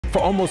For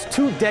almost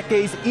 2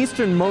 decades,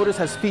 Eastern Motors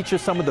has featured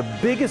some of the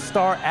biggest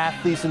star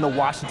athletes in the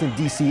Washington,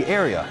 D.C.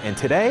 area. And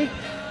today,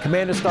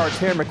 Commander star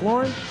Darren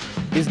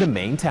McLaurin is the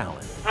main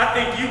talent. I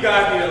think you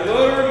guys need a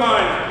little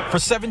reminder. For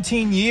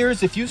 17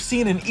 years, if you've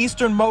seen an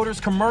Eastern Motors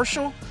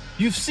commercial,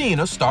 you've seen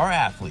a star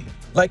athlete.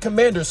 Like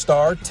Commander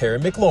star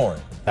Darren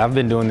McLaurin. I've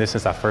been doing this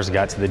since I first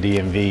got to the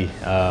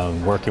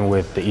DMV. Working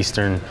with the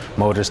Eastern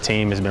Motors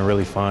team has been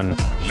really fun.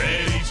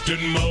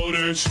 Eastern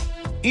Motors.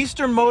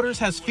 Eastern Motors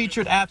has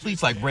featured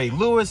athletes like Ray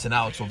Lewis and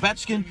Alex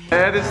Ovechkin.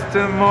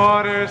 Eastern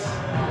Motors,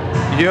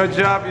 your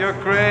job, you're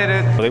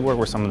created. They work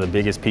with some of the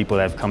biggest people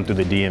that have come through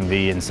the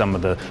DMV and some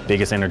of the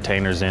biggest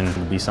entertainers, and to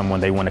be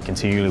someone they want to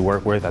continually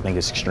work with, I think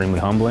it's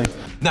extremely humbling.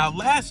 Now,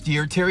 last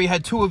year, Terry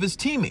had 2 of his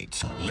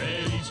teammates.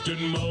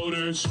 Eastern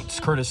Motors. It's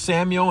Curtis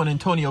Samuel and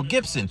Antonio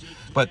Gibson.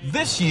 But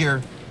this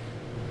year,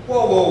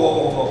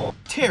 Whoa.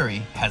 Terry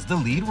has the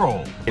lead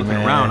role. Looking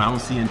around, I don't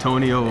see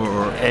Antonio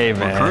or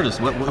Curtis.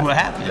 What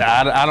happened?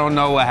 I don't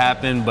know what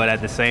happened, but at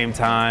the same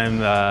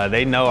time,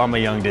 they know I'm a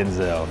young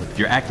Denzel.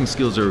 Your acting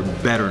skills are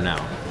better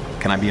now.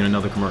 Can I be in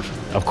another commercial?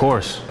 Of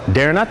course.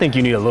 Darren, I think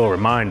you need a little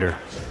reminder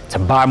to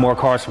buy more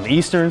cars from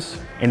Easterns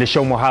and to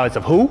show more highlights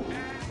of who?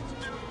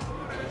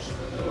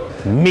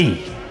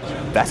 Me.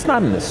 That's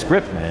not in the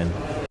script, man.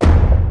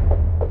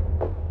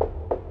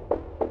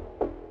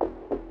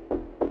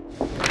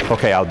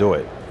 Okay, I'll do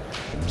it.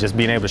 Just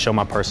being able to show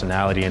my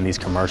personality in these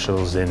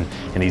commercials and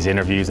in these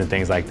interviews and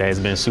things like that, it's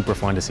been super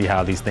fun to see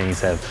how these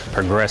things have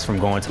progressed from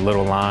going to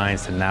little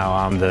lines to now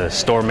I'm the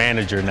store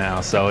manager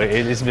now. So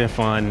it's been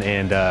fun,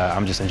 and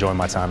I'm just enjoying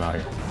my time out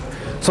here.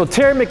 So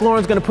Darren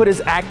McLaurin's going to put his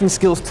acting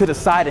skills to the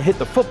side and hit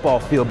the football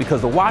field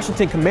because the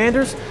Washington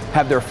Commanders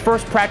have their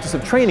first practice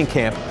of training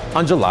camp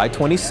on July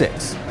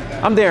 26.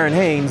 I'm Darren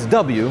Hanes,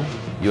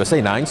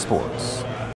 USA 9 Sports.